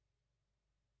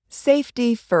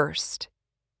Safety first.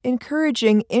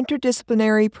 Encouraging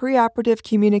interdisciplinary preoperative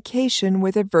communication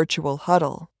with a virtual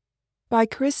huddle. By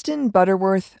Kristen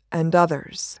Butterworth and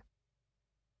others.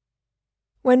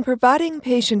 When providing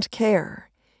patient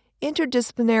care,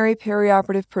 interdisciplinary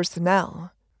perioperative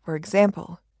personnel, for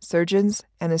example, surgeons,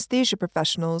 anesthesia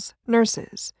professionals,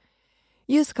 nurses,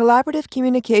 use collaborative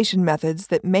communication methods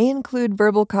that may include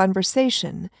verbal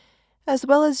conversation, as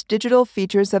well as digital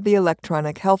features of the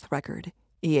electronic health record,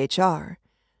 EHR,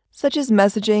 such as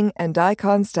messaging and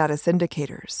icon status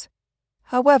indicators.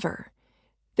 However,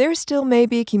 there still may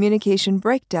be communication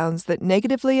breakdowns that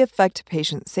negatively affect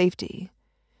patient safety.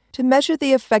 To measure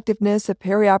the effectiveness of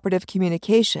perioperative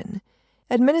communication,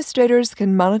 administrators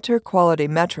can monitor quality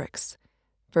metrics.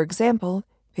 For example,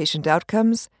 patient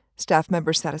outcomes, staff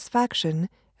member satisfaction,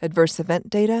 adverse event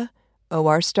data,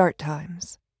 OR start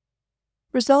times.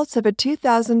 Results of a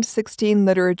 2016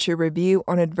 literature review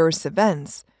on adverse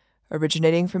events,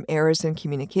 originating from errors in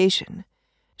communication,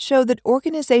 show that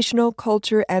organizational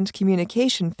culture and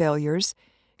communication failures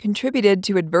contributed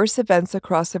to adverse events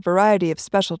across a variety of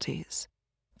specialties.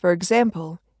 For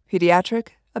example,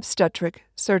 pediatric, obstetric,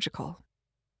 surgical.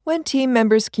 When team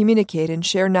members communicate and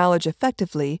share knowledge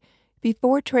effectively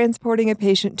before transporting a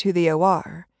patient to the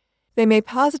OR, they may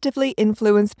positively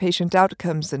influence patient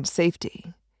outcomes and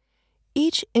safety.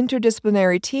 Each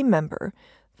interdisciplinary team member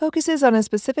focuses on a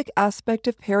specific aspect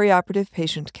of perioperative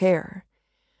patient care.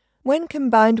 When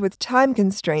combined with time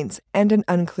constraints and an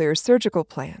unclear surgical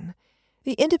plan,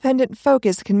 the independent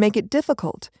focus can make it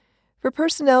difficult for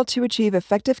personnel to achieve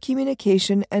effective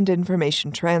communication and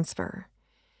information transfer.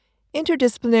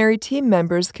 Interdisciplinary team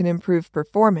members can improve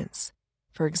performance,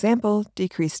 for example,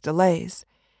 decrease delays,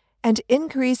 and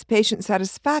increase patient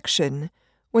satisfaction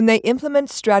when they implement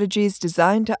strategies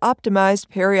designed to optimize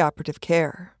perioperative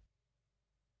care.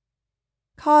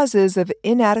 Causes of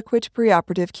inadequate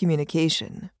preoperative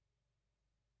communication.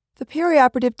 The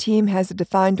perioperative team has a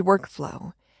defined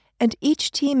workflow, and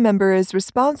each team member is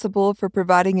responsible for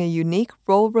providing a unique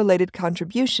role-related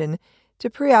contribution to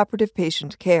preoperative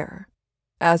patient care.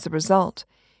 As a result,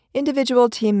 individual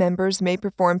team members may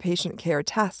perform patient care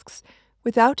tasks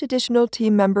without additional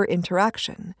team member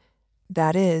interaction,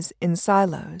 that is, in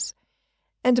silos,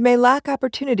 and may lack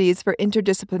opportunities for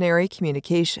interdisciplinary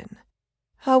communication.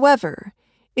 However,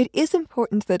 it is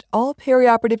important that all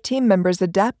perioperative team members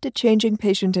adapt to changing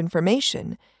patient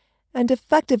information and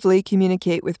effectively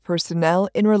communicate with personnel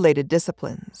in related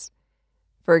disciplines.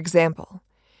 For example,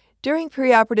 during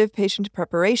preoperative patient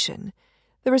preparation,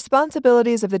 the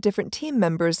responsibilities of the different team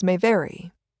members may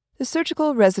vary. The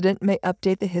surgical resident may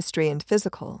update the history and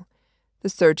physical. The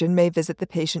surgeon may visit the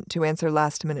patient to answer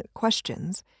last-minute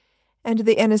questions, and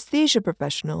the anesthesia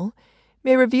professional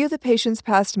may review the patient's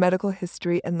past medical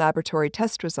history and laboratory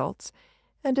test results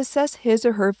and assess his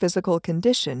or her physical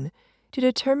condition to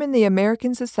determine the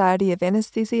American Society of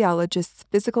Anesthesiologists'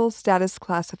 physical status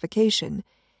classification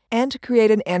and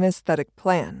create an anesthetic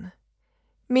plan.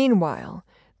 Meanwhile,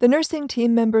 the nursing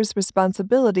team members'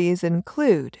 responsibilities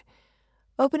include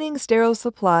opening sterile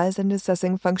supplies and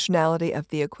assessing functionality of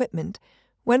the equipment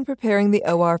when preparing the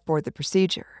OR for the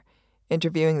procedure,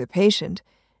 interviewing the patient,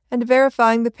 and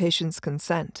verifying the patient's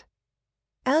consent.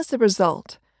 As a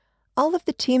result, all of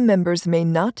the team members may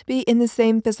not be in the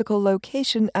same physical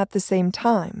location at the same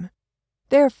time.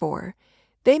 Therefore,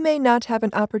 they may not have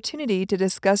an opportunity to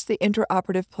discuss the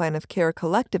intraoperative plan of care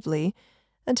collectively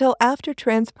until after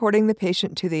transporting the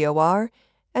patient to the OR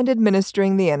and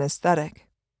administering the anesthetic.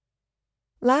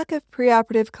 Lack of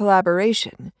preoperative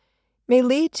collaboration may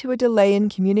lead to a delay in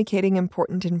communicating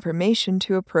important information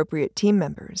to appropriate team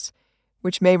members,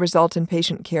 which may result in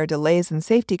patient care delays and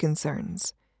safety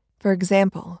concerns. For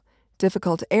example,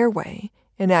 difficult airway,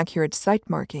 inaccurate site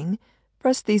marking,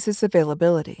 prosthesis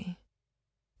availability.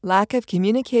 Lack of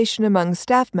communication among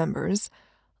staff members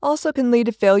also can lead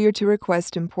to failure to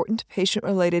request important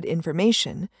patient-related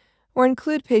information or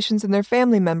include patients and their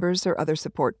family members or other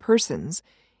support persons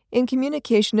in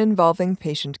communication involving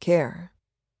patient care.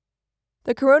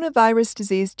 The Coronavirus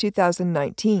Disease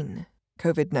 2019,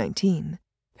 COVID-19,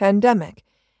 pandemic,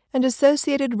 and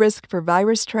associated risk for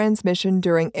virus transmission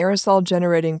during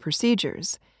aerosol-generating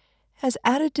procedures has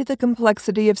added to the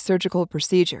complexity of surgical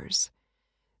procedures.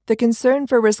 The concern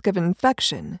for risk of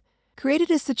infection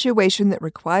created a situation that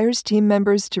requires team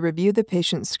members to review the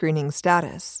patient's screening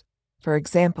status, for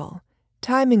example,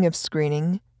 timing of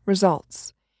screening,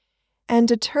 results, and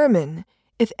determine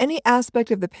if any aspect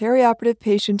of the perioperative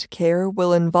patient care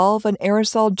will involve an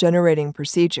aerosol-generating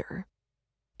procedure.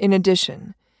 In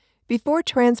addition, before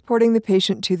transporting the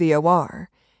patient to the OR,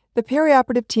 The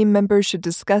perioperative team members should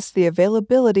discuss the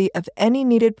availability of any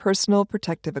needed personal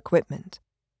protective equipment.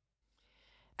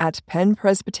 At Penn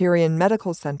Presbyterian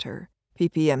Medical Center,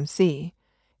 PPMC,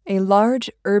 a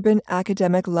large urban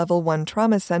academic Level 1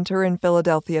 trauma center in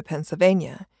Philadelphia,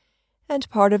 Pennsylvania, and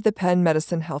part of the Penn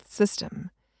Medicine Health System,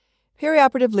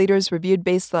 perioperative leaders reviewed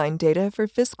baseline data for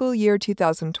fiscal year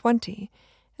 2020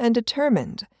 and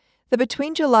determined that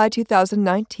between July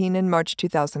 2019 and March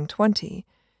 2020,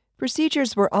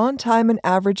 procedures were on time an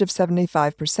average of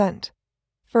 75%.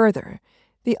 Further,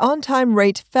 the on-time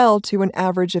rate fell to an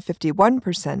average of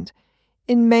 51%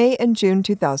 in May and June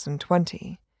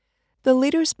 2020. The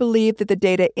leaders believed that the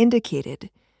data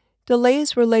indicated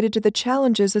delays related to the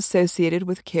challenges associated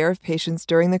with care of patients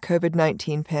during the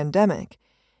COVID-19 pandemic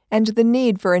and the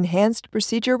need for enhanced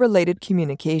procedure-related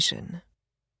communication.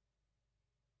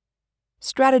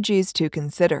 Strategies to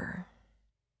consider.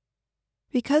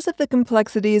 Because of the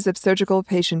complexities of surgical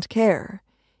patient care,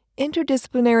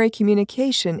 interdisciplinary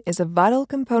communication is a vital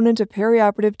component of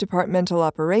perioperative departmental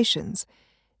operations,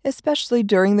 especially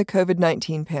during the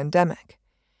COVID-19 pandemic.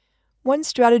 One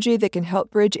strategy that can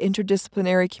help bridge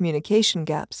interdisciplinary communication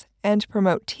gaps and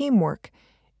promote teamwork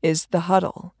is the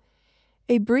huddle,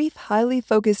 a brief, highly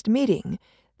focused meeting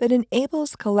that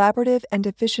enables collaborative and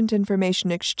efficient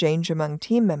information exchange among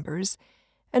team members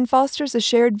and fosters a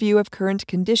shared view of current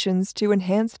conditions to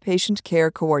enhance patient care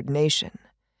coordination.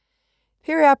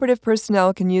 Perioperative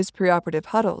personnel can use preoperative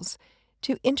huddles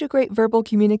to integrate verbal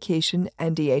communication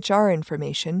and EHR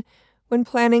information when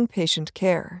planning patient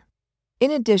care.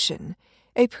 In addition,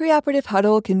 a preoperative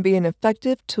huddle can be an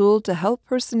effective tool to help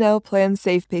personnel plan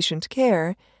safe patient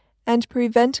care and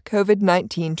prevent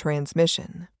COVID-19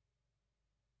 transmission.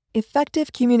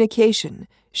 Effective communication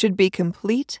should be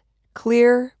complete,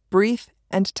 clear, brief,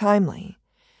 and timely.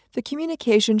 The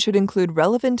communication should include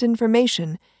relevant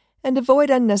information and avoid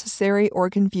unnecessary or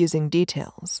confusing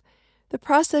details. The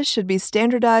process should be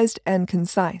standardized and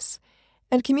concise,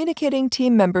 and communicating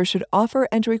team members should offer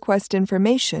and request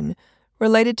information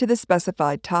related to the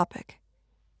specified topic.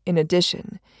 In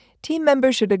addition, team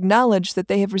members should acknowledge that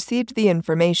they have received the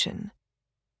information.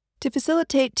 To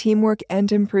facilitate teamwork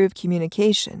and improve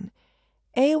communication,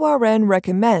 AORN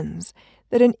recommends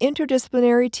that an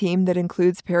interdisciplinary team that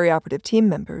includes perioperative team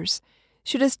members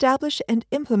should establish and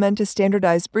implement a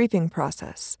standardized briefing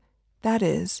process, that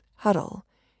is, huddle,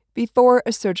 before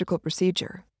a surgical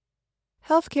procedure.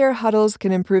 Healthcare huddles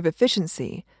can improve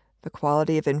efficiency, the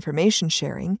quality of information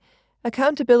sharing,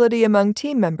 accountability among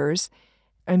team members,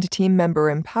 and team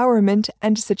member empowerment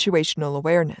and situational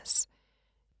awareness.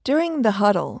 During the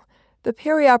huddle, the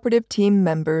perioperative team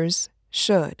members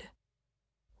should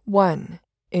 1.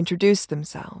 Introduce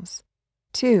themselves.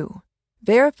 2.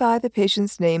 Verify the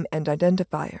patient's name and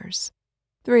identifiers.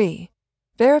 3.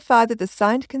 Verify that the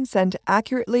signed consent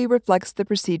accurately reflects the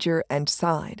procedure and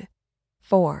side.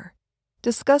 4.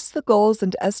 Discuss the goals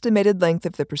and estimated length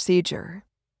of the procedure.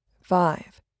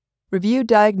 5. Review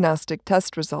diagnostic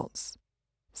test results.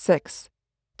 6.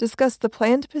 Discuss the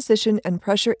planned position and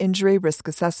pressure injury risk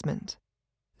assessment.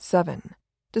 7.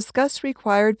 Discuss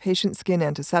required patient skin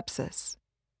antisepsis.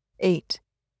 8.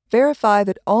 Verify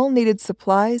that all needed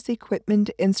supplies, equipment,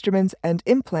 instruments, and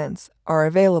implants are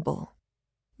available.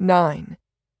 9.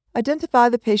 Identify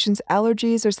the patient's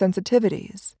allergies or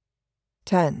sensitivities.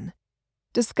 10.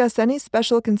 Discuss any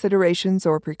special considerations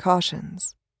or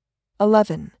precautions.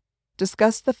 11.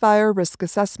 Discuss the fire risk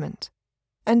assessment.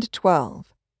 And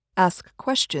 12. Ask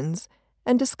questions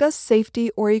and discuss safety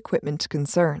or equipment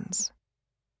concerns.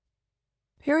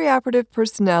 Perioperative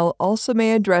personnel also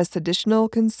may address additional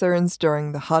concerns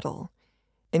during the huddle,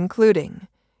 including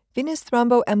venous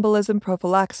thromboembolism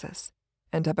prophylaxis,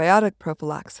 antibiotic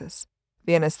prophylaxis,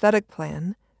 the anesthetic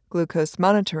plan, glucose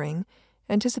monitoring,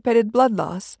 anticipated blood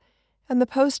loss, and the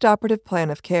post-operative plan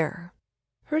of care.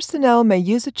 Personnel may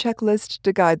use a checklist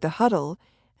to guide the huddle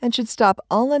and should stop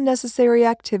all unnecessary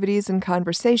activities and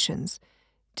conversations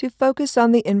to focus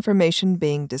on the information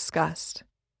being discussed.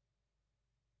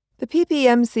 The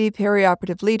PPMC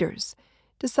perioperative leaders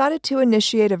decided to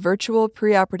initiate a virtual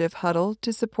preoperative huddle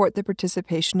to support the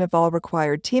participation of all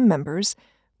required team members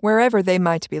wherever they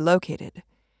might be located.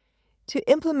 To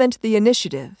implement the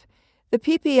initiative, the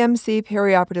PPMC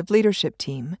perioperative leadership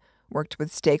team worked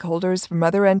with stakeholders from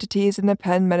other entities in the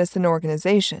Penn Medicine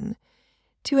organization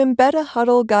to embed a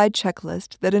huddle guide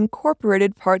checklist that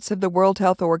incorporated parts of the World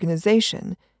Health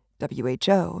Organization,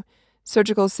 WHO,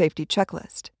 Surgical Safety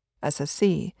Checklist,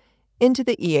 SSC, into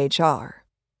the EHR.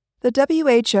 The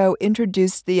WHO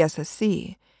introduced the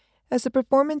SSC as a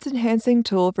performance-enhancing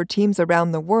tool for teams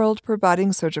around the world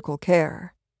providing surgical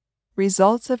care.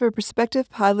 results of a prospective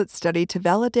pilot study to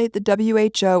validate the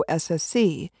WHO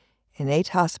SSC in 8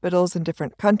 hospitals in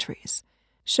different countries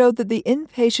showed that the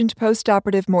inpatient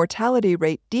postoperative mortality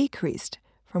rate decreased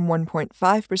from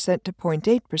 1.5% to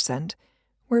 0.8%,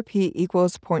 where p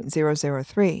equals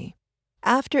 0.003,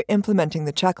 after implementing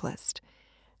the checklist.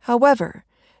 However,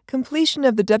 completion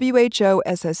of the WHO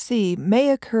SSC may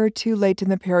occur too late in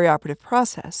the perioperative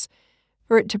process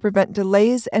for it to prevent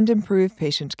delays and improve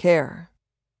patient care.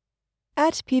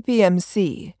 At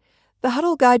PPMC, the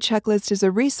Huddle Guide Checklist is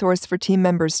a resource for team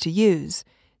members to use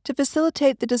to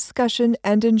facilitate the discussion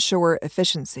and ensure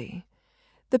efficiency.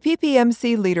 The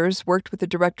PPMC leaders worked with the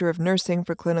Director of Nursing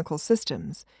for Clinical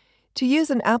Systems to use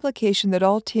an application that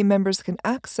all team members can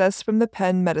access from the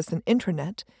Penn Medicine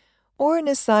intranet or an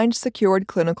assigned secured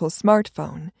clinical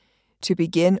smartphone to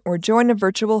begin or join a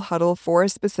virtual huddle for a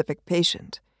specific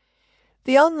patient.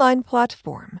 The online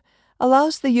platform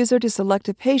allows the user to select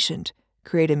a patient,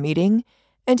 create a meeting,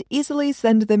 and easily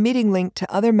send the meeting link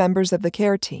to other members of the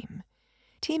care team.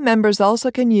 Team members also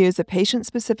can use a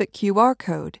patient-specific QR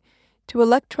code to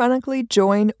electronically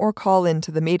join or call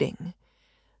into the meeting.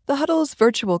 The huddle's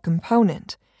virtual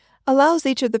component allows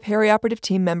each of the perioperative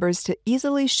team members to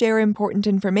easily share important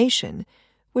information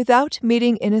without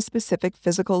meeting in a specific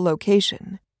physical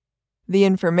location. The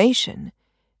information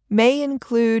may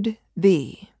include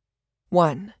the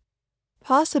 1.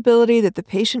 Possibility that the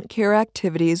patient care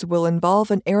activities will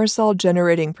involve an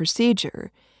aerosol-generating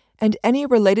procedure and any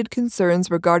related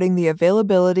concerns regarding the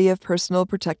availability of personal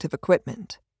protective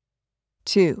equipment.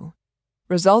 2.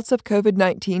 Results of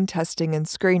COVID-19 testing and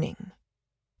screening.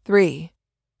 3.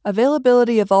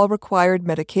 Availability of all required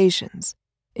medications,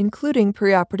 including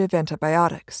preoperative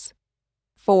antibiotics.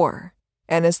 4.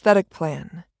 Anesthetic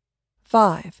plan.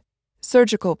 5.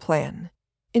 Surgical plan,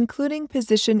 including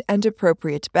position and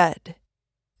appropriate bed.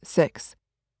 6.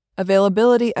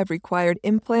 Availability of required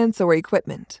implants or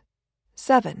equipment.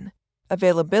 7.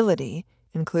 Availability,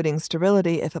 including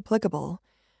sterility if applicable,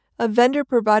 of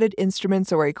vendor-provided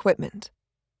instruments or equipment.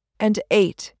 And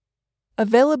 8.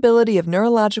 Availability of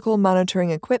neurological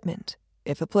monitoring equipment,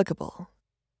 if applicable.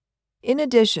 In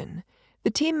addition,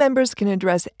 the team members can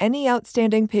address any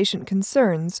outstanding patient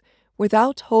concerns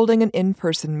without holding an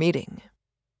in-person meeting.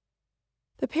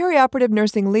 The perioperative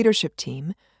nursing leadership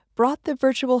team brought the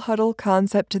virtual huddle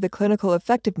concept to the Clinical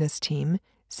Effectiveness Team,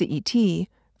 CET,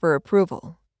 for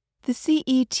approval. The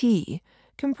CET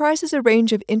comprises a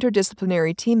range of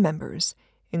interdisciplinary team members,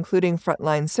 including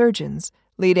frontline surgeons,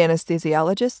 lead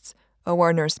anesthesiologists,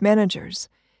 OR nurse managers,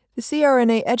 the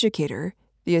CRNA educator,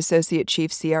 the associate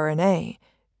chief CRNA,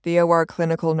 the OR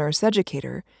clinical nurse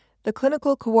educator, the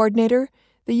clinical coordinator,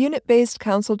 the unit-based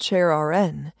council chair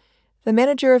RN, the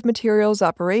manager of materials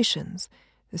operations,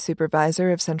 the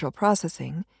supervisor of central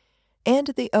processing, and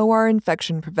the OR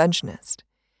infection preventionist.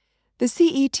 The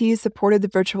CET supported the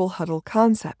virtual huddle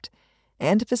concept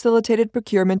and facilitated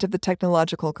procurement of the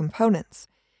technological components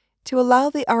to allow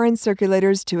the RN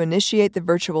circulators to initiate the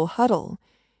virtual huddle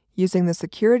using the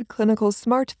secured clinical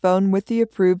smartphone with the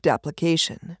approved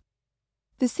application.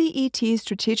 The CET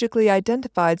strategically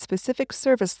identified specific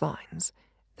service lines,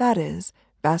 that is,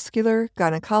 vascular,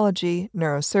 gynecology,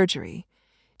 neurosurgery,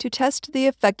 to test the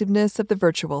effectiveness of the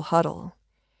virtual huddle.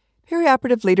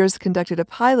 Perioperative leaders conducted a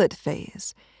pilot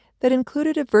phase that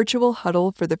included a virtual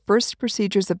huddle for the first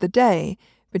procedures of the day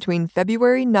between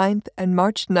February 9th and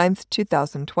March 9th,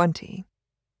 2020.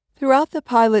 Throughout the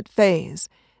pilot phase,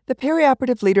 the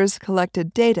perioperative leaders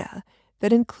collected data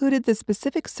that included the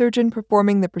specific surgeon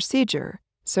performing the procedure,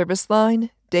 service line,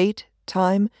 date,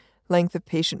 time, length of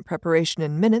patient preparation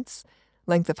in minutes,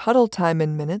 length of huddle time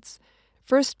in minutes,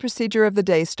 first procedure of the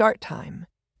day start time,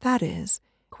 that is,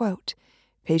 quote,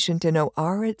 patient in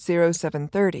OR at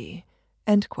 0730,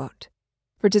 end quote,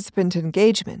 participant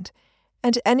engagement,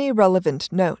 and any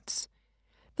relevant notes.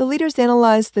 The leaders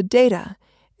analyzed the data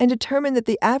and determined that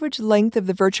the average length of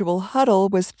the virtual huddle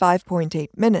was 5.8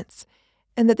 minutes,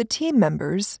 and that the team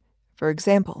members, for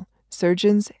example,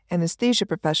 surgeons, anesthesia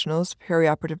professionals,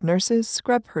 perioperative nurses,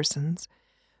 scrub persons,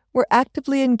 were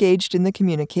actively engaged in the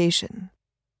communication.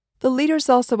 The leaders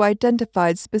also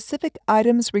identified specific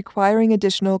items requiring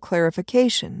additional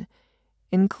clarification,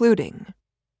 including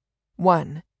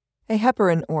 1. A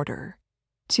heparin order.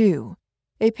 2.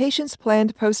 A patient's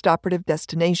planned postoperative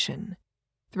destination.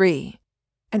 3.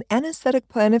 An anesthetic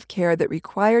plan of care that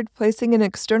required placing an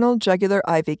external jugular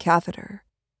IV catheter.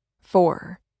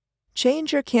 4.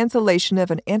 Change or cancellation of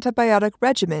an antibiotic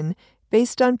regimen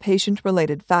based on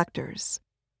patient-related factors.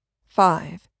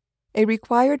 5. A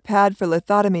required pad for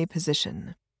lithotomy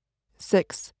position.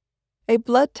 6. A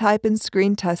blood type and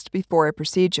screen test before a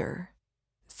procedure.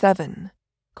 7.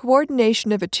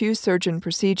 Coordination of a two-surgeon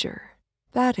procedure.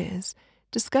 That is,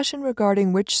 discussion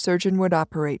regarding which surgeon would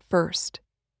operate first.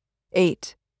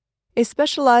 8. A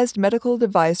specialized medical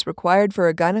device required for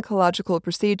a gynecological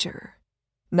procedure.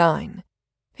 9.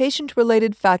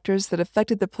 Patient-related factors that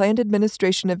affected the planned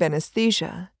administration of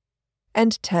anesthesia.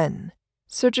 And 10.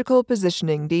 Surgical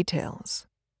positioning details.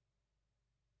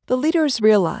 The leaders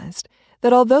realized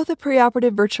that although the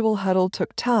preoperative virtual huddle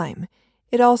took time,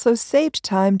 it also saved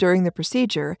time during the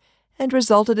procedure and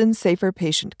resulted in safer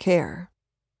patient care.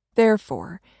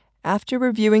 Therefore, after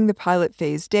reviewing the pilot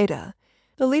phase data,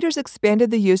 the leaders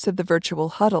expanded the use of the virtual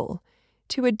huddle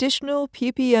to additional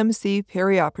PPMC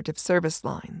perioperative service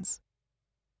lines.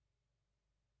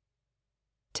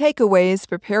 Takeaways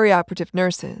for perioperative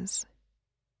nurses.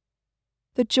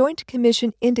 The Joint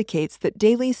Commission indicates that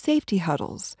daily safety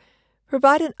huddles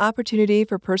provide an opportunity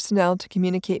for personnel to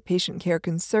communicate patient care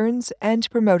concerns and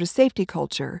promote a safety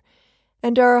culture,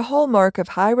 and are a hallmark of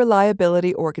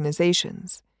high-reliability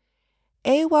organizations.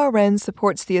 AORN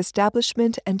supports the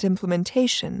establishment and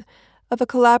implementation of a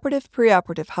collaborative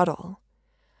preoperative huddle.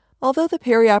 Although the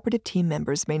perioperative team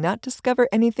members may not discover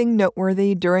anything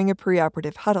noteworthy during a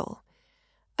preoperative huddle,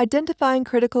 identifying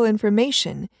critical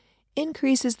information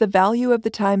increases the value of the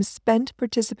time spent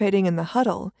participating in the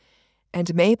huddle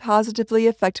and may positively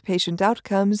affect patient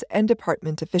outcomes and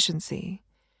department efficiency.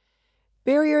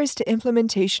 Barriers to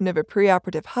implementation of a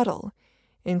preoperative huddle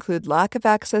include lack of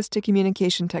access to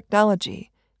communication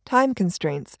technology, time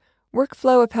constraints,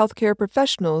 workflow of healthcare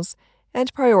professionals,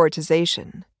 and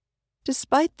prioritization.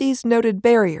 Despite these noted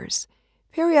barriers,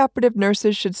 perioperative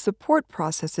nurses should support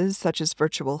processes such as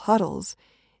virtual huddles,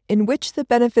 in which the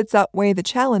benefits outweigh the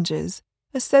challenges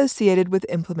associated with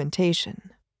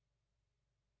implementation.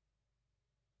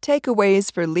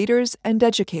 Takeaways for leaders and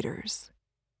educators.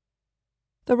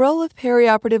 The role of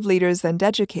perioperative leaders and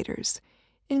educators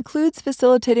includes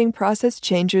facilitating process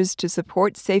changes to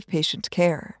support safe patient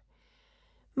care.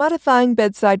 Modifying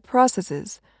bedside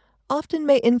processes often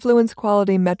may influence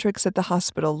quality metrics at the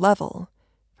hospital level,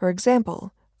 for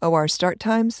example, OR start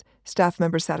times, staff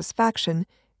member satisfaction,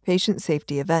 patient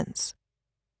safety events.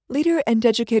 Leader and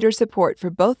educator support for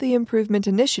both the improvement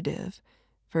initiative,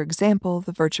 for example,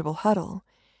 the virtual huddle,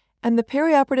 and the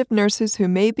perioperative nurses who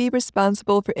may be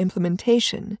responsible for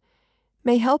implementation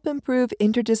may help improve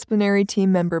interdisciplinary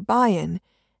team member buy-in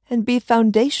and be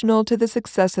foundational to the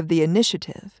success of the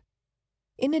initiative.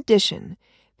 In addition,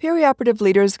 perioperative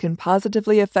leaders can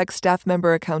positively affect staff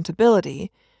member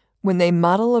accountability when they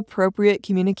model appropriate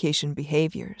communication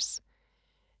behaviors.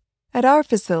 At our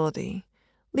facility,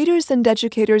 leaders and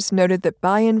educators noted that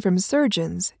buy-in from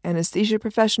surgeons, anesthesia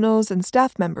professionals, and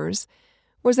staff members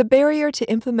was a barrier to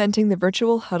implementing the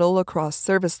virtual huddle across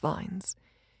service lines.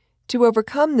 To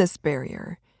overcome this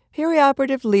barrier,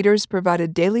 perioperative leaders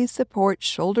provided daily support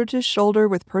shoulder to shoulder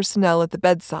with personnel at the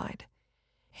bedside.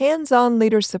 Hands-on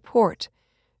leader support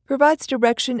provides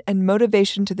direction and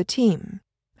motivation to the team.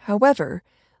 However,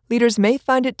 leaders may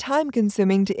find it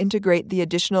time-consuming to integrate the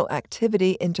additional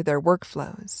activity into their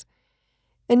workflows.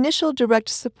 Initial direct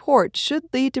support should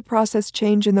lead to process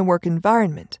change in the work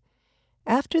environment.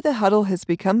 After the huddle has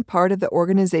become part of the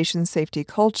organization's safety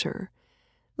culture,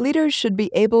 leaders should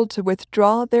be able to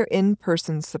withdraw their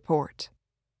in-person support.